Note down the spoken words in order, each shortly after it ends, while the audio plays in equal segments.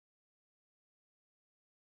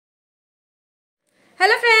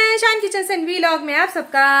Hello friends, शान kitchen and vlog में आप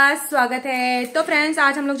सबका स्वागत है। तो फ्रेंड्स,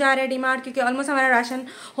 आज हम लोग जा रहे हैं डीमार्ट क्योंकि ऑलमोस्ट हमारा राशन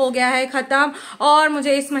हो गया है ख़त्म। और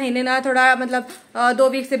मुझे इस महीने ना थोड़ा 2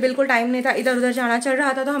 वीक से बिल्कुल टाइम नहीं था, इधर उधर जाना चल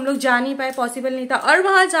रहा था तो हम लोग जा नहीं पाए, पॉसिबल नहीं था। और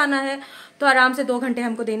वहाँ जाना है तो आराम से 2 घंटे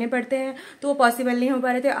हमको देने पड़ते हैं, तो वो पॉसिबल नहीं हो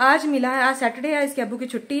पा रहे थे। आज मिला है, आज सैटरडे है, इसके अब्बू की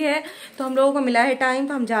छुट्टी है तो हम लोगों को मिला है टाइम,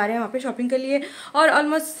 तो हम जा रहे हैं वहाँ पे शॉपिंग के लिए। और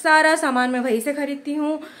ऑलमोस्ट सारा सामान मैं वहीं से खरीदती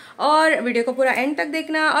हूँ। और वीडियो को पूरा एंड तक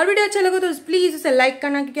देखना, और वीडियो अच्छा लगे तो प्लीज़ उसे लाइक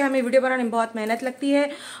करना क्योंकि हमें वीडियो बनाने में बहुत मेहनत लगती है,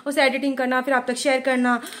 उसे एडिटिंग करना, फिर आप तक शेयर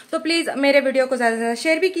करना। तो प्लीज़ मेरे वीडियो को ज़्यादा से ज़्यादा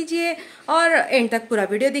शेयर भी कीजिए और एंड तक पूरा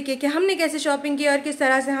वीडियो देखिए कि हमने कैसे शॉपिंग की और किस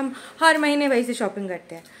तरह से हम हर महीने वहीं से शॉपिंग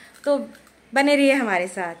करते हैं। तो बने रहिए हमारे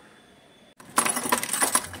साथ।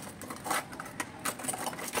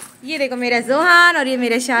 ये देखो मेरा जोहान और ये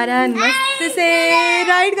मेरा शारन मस्त से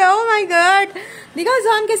राइड का। ओह माय गॉड, दिखाओ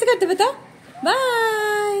जोहान कैसे करते बताओ।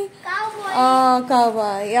 Bye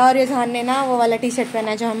cowboy. और ये जोहान ने ना वो वाला टी शर्ट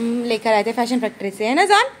पहना जो हम लेकर आए थे फैशन फैक्ट्री से, है ना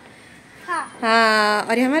जोहान? हाँ।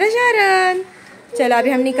 और ये हमारा शारन। चलो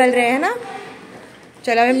अभी हम निकल रहे हैं ना,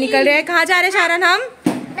 चलो अभी हम निकल रहे हैं। कहाँ जा रहे हैं शारन? हम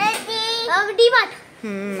डीमार्ट।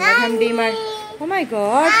 हम डीमार्ट। ओह माय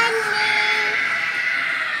गॉड,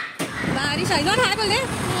 बारिश आई। जोहान हाय बोल दे।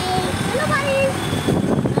 हेलो बारिश।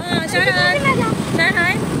 हाँ शारन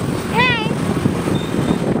हाय।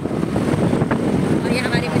 और ये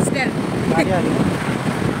हमारे मिस्टर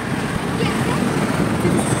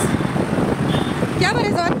क्या बोले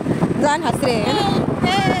जोहान? जोहान हंस रहे हैं ना,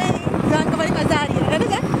 जोहान को बड़ी मजा आ रही है ना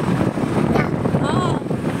जोहान? हाँ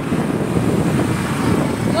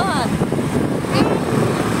जोहान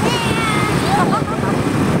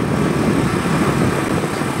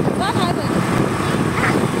हाय बोल,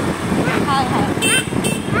 हाय हाय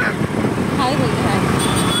हाय बोल दे, हाय।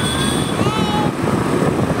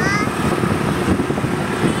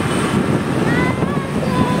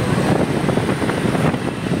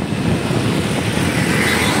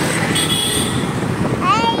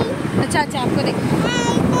 अच्छा आपको देख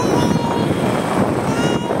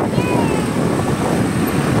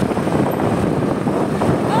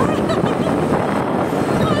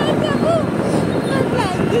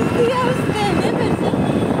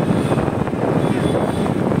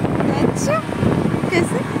अच्छा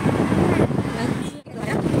कैसे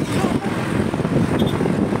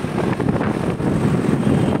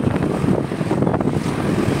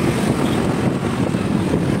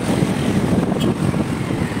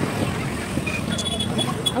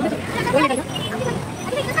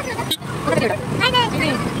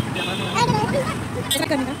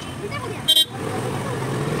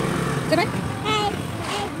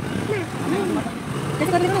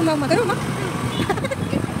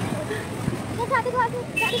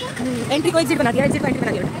एंट्री को एग्जिट बना दिया, एग्जिट को एंट्री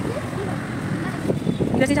बना दिया।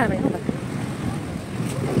 इधर से जाना पड़ेगा।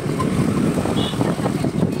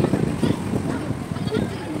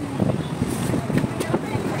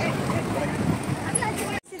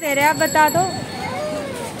 दे रहे आप बता दो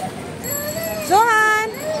जोहान।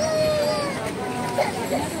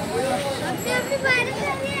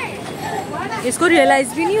 इसको रियलाइज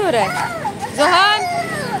भी नहीं हो रहा है जोहान।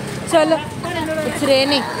 चलो इट्स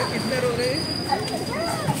रेनिंग।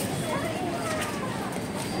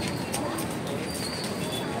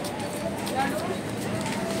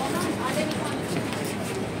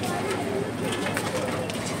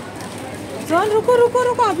 जोहान रुको रुको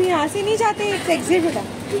रुको, अभी यहाँ से नहीं जाते, एग्जिट बेटा।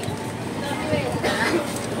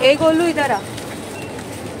 एक गोलू इधर आ।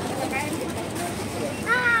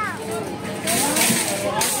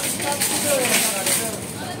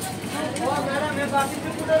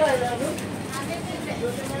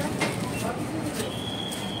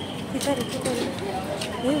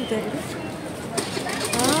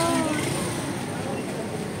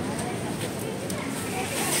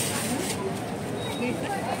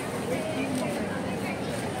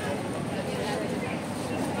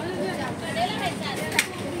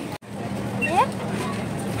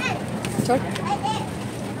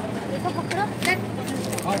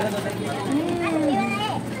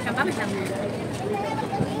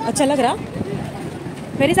 अच्छा लग रहा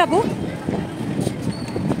मेरी साबू।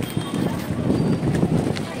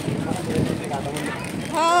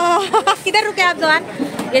 किधर रुके आप जोहान?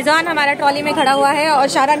 ये जोहान हमारा ट्रॉली में खड़ा हुआ है और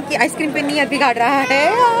शारन की आइसक्रीम पे नियत बिगाड़ रहा है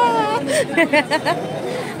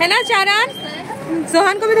है ना शारन?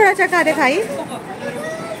 जोहान को भी थोड़ा चखा दे भाई।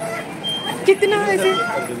 कितना वैसे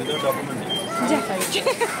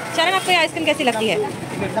शारन आपको ये आइसक्रीम कैसी लगती है?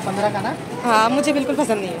 15 का ना? हाँ मुझे बिल्कुल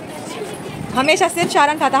पसंद नहीं है। हमेशा सिर्फ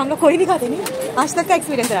शारन खाता, हम लोग कोई नहीं खाते। नहीं, आज तक का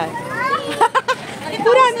एक्सपीरियंस रहा है।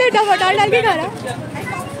 पूरा अंदर डाल डाल के खा रहा।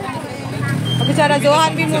 बेचारा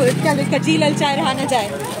जोहान भी क्या इसका जी ललचाए रहा ना जाए।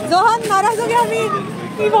 जोहान नाराज हो गया अभी।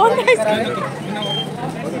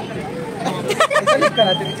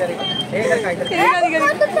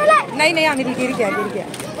 नहीं नहीं आमिर गिर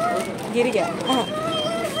गया।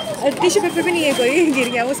 टिश्यू पेपर भी नहीं है कोई, गिर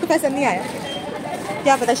गया, उसको पसंद नहीं आया।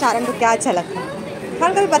 क्या पता शारन को क्या अच्छा लगता है।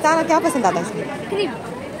 खान कभी बताना क्या पसंद आता है उसको।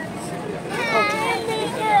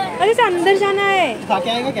 अरे से अंदर जाना है,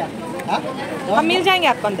 आएगा क्या? हम मिल जाएंगे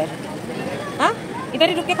आपको अंदर। हाँ इधर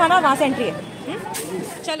ही रुक के खाना, वहाँ से एंट्री है।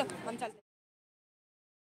 चलो हम चलते।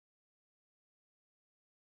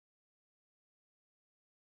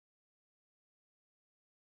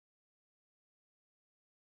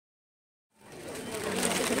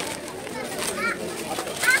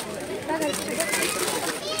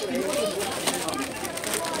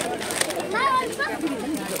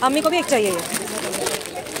 अम्मी को भी एक चाहिए ये,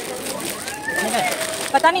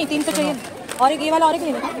 पता नहीं 300 चाहिए। और एक ये वाला और एक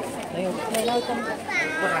लेना।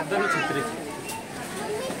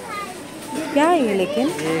 क्या है ये लेकिन?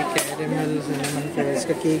 ये कैरेमल सिनेमन का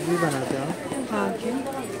इसका केक भी बनाते हैं। हाँ क्यों?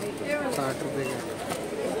 60 रुपये का।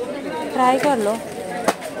 ट्राई कर लो।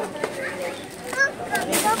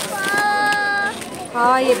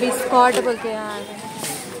 हाँ ये बिस्कॉट बोलते हैं यार।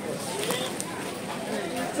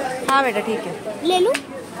 हाँ बेटा ठीक है ले लूं?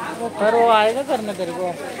 पर वो आएगा करने तेरे को।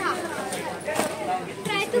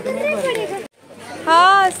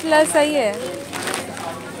 हाँ सही है।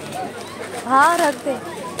 हाँ रख दे।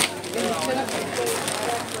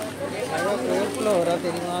 ओवरफ्लो हो रहा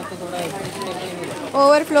तेरी वहाँ तो थोड़ा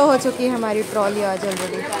ओवरफ्लो हो चुकी है हमारी ट्रॉली आज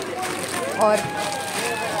ऑलरेडी। और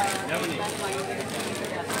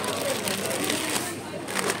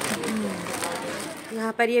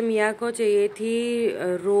यहाँ पर ये मियाँ को चाहिए थी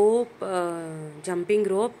रोप, जंपिंग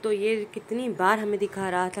रोप। तो ये कितनी बार हमें दिखा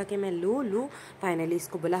रहा था कि मैं लूँ। फाइनली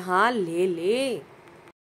इसको बोला हाँ ले।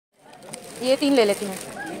 ये 3 ले लेती हूँ।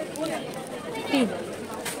 3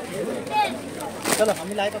 चलो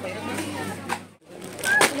हम लाए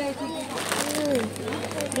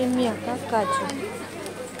मियाँ का काजू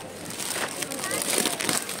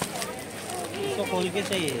तो खोल के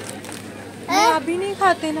चाहिए। अभी नहीं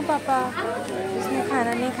खाते ना पापा, उसने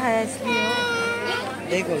खाना नहीं खाया इसलिए।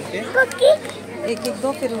 एक खोल के एक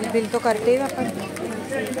दो फिर बिल तो करते ही पापा।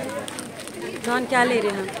 जॉन क्या ले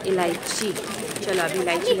रहे हैं हम? इलायची। चलो अभी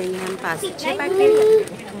इलायची लेंगे हम 5-6 पैकेट।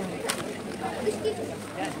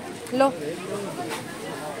 लो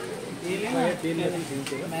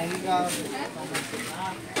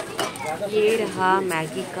ये रहा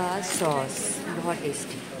मैगी का सॉस, बहुत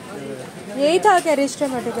टेस्टी। यही था क्या रिच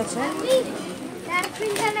टमाटो का चाय?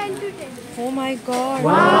 ओह माय गॉड,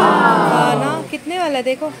 खाना कितने वाला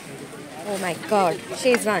देखो। Oh my God,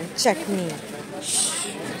 Schezwan chutney.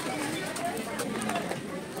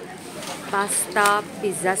 Pasta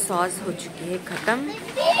pizza sauce हो चुकी है ख़त्म।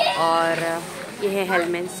 और ये है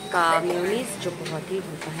हेलमेंस का मेयोनीज जो बहुत ही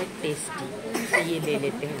होता है टेस्टी। ये ले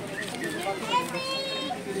लेते हैं।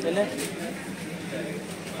 चले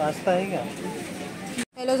पास्ता है क्या?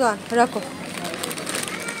 हेलो जॉन रखो।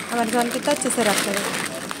 हमारे जॉन कितना अच्छे से रख रहे,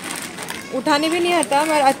 उठाने भी नहीं आता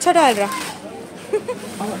मगर अच्छा डाल रहा।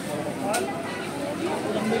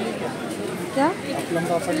 क्या?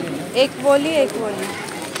 एक बोली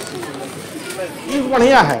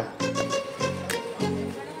बढ़िया है।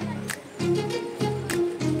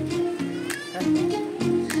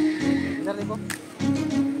 इधर देखो।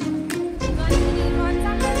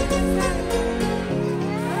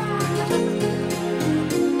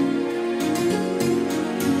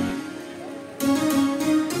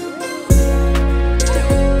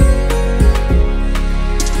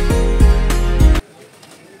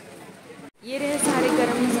 ये रहे सारे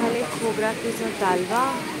गरम मसाले, खोबरा किस और दालवा।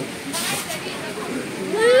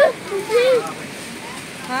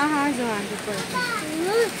 हाँ जवान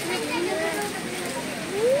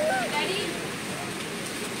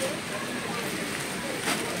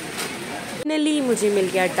फाइनली मुझे मिल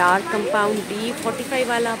गया डार्क कंपाउंड D45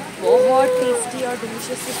 वाला, बहुत टेस्टी और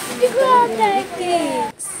डिलीशियस।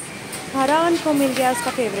 हरान को मिल गया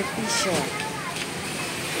उसका फेवरेट टी-शर्ट,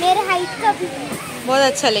 मेरे हाइट का भी बहुत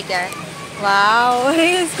अच्छा लेके आया। वाह, अरे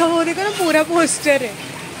इसका वो देखो ना पूरा पोस्टर है।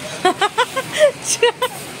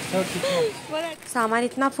 सामान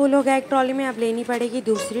इतना फुल हो गया एक ट्रॉली में, अब लेनी पड़ेगी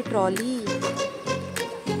दूसरी ट्रॉली।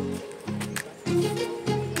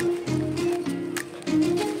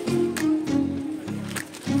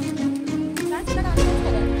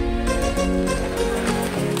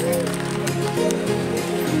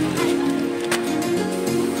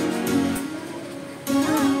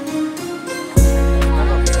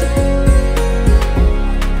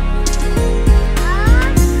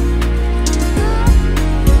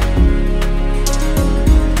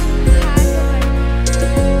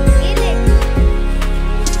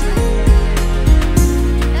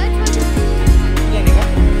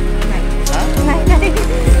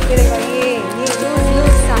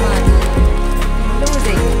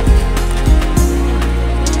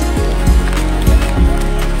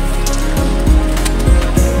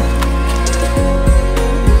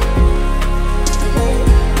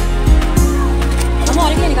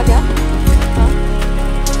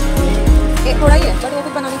 चाहिए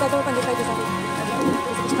कुछ बनाने का तो पंडित भाई के साथ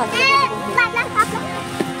कुछ खाते हैं।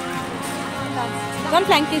 Don't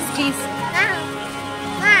flank this cheese.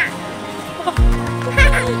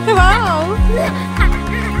 Wow.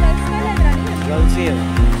 Girls ही है।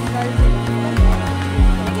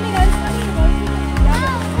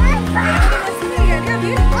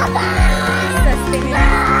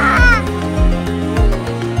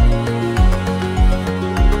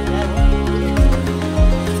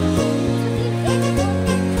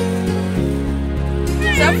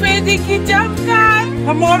 सफेदी की चमकार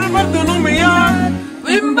हमारे पर दोनों में यार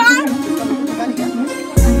विम्बर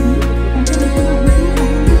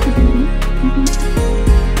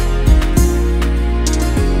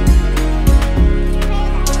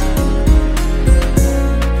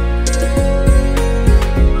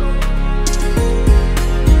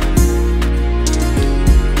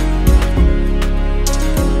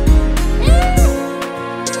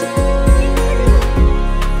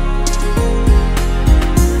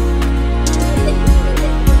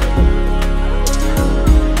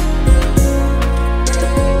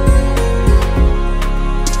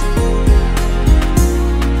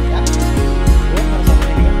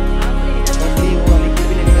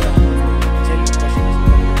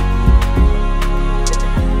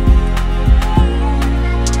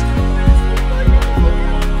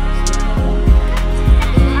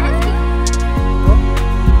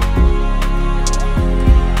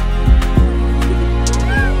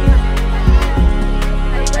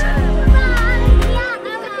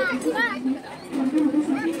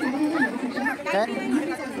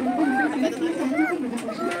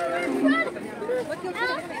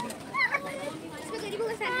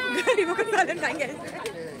गरीबों का सालन खाएंगे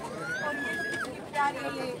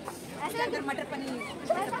अंदर मटर पनीर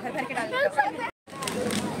भर भर के डाल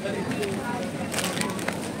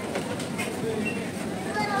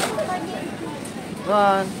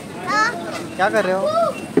क्या कर रहे हो?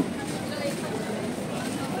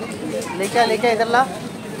 लेके इधर ला।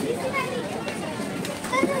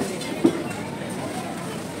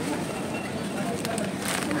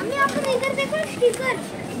 इधर देखो स्टिकर।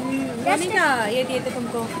 नहीं था ये दिए थे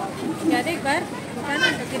तुमको याद है एक बार बताना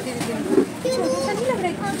कितने दिन छोटा सा नहीं लग रहा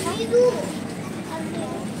है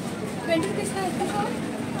 20 रुपीज का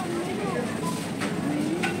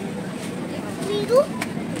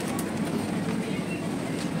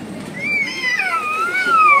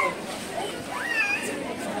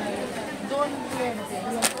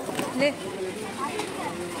ले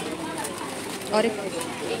और एक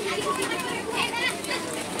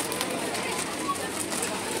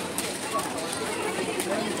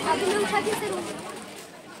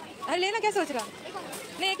अरे लेना क्या सोच रहा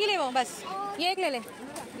ले एक ही ले वो बस ये एक ले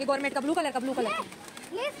ये गवर्नमेंट का ब्लू कलर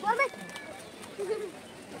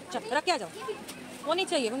चल रख के आ जाओ वो नहीं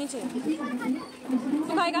चाहिए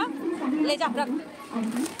तू खाएगा ले जा रख।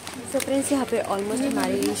 सो फ्रेंड्स यहाँ पे ऑलमोस्ट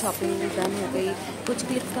हमारी शॉपिंग डन हो गई। कुछ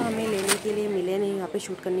क्लिप्स तो हमें लेने के लिए मिले नहीं यहाँ पे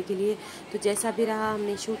शूट करने के लिए, तो जैसा भी रहा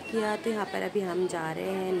हमने शूट किया। तो यहाँ पर अभी हम जा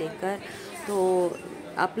रहे हैं लेकर। तो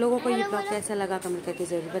आप लोगों को ये ब्लॉग कैसा लगा कमेंट करके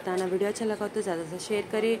ज़रूर बताना। वीडियो अच्छा लगा तो ज़्यादा से शेयर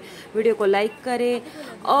करें, वीडियो को लाइक करें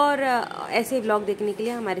और ऐसे ब्लॉग देखने के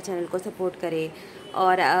लिए हमारे चैनल को सपोर्ट करें।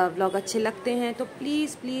 और ब्लॉग अच्छे लगते हैं तो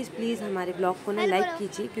प्लीज़ प्लीज़ प्लीज़ हमारे ब्लॉग को ना लाइक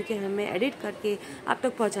कीजिए, क्योंकि हमें एडिट करके आप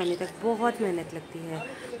तक पहुंचाने तक बहुत मेहनत लगती है।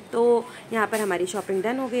 तो यहाँ पर हमारी शॉपिंग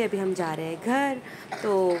डन हो गई, अभी हम जा रहे हैं घर।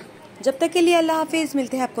 तो जब तक के लिए अल्लाह हाफिज़,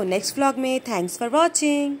 मिलते हैं आपको नेक्स्ट व्लॉग में। Thanks for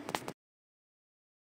watching.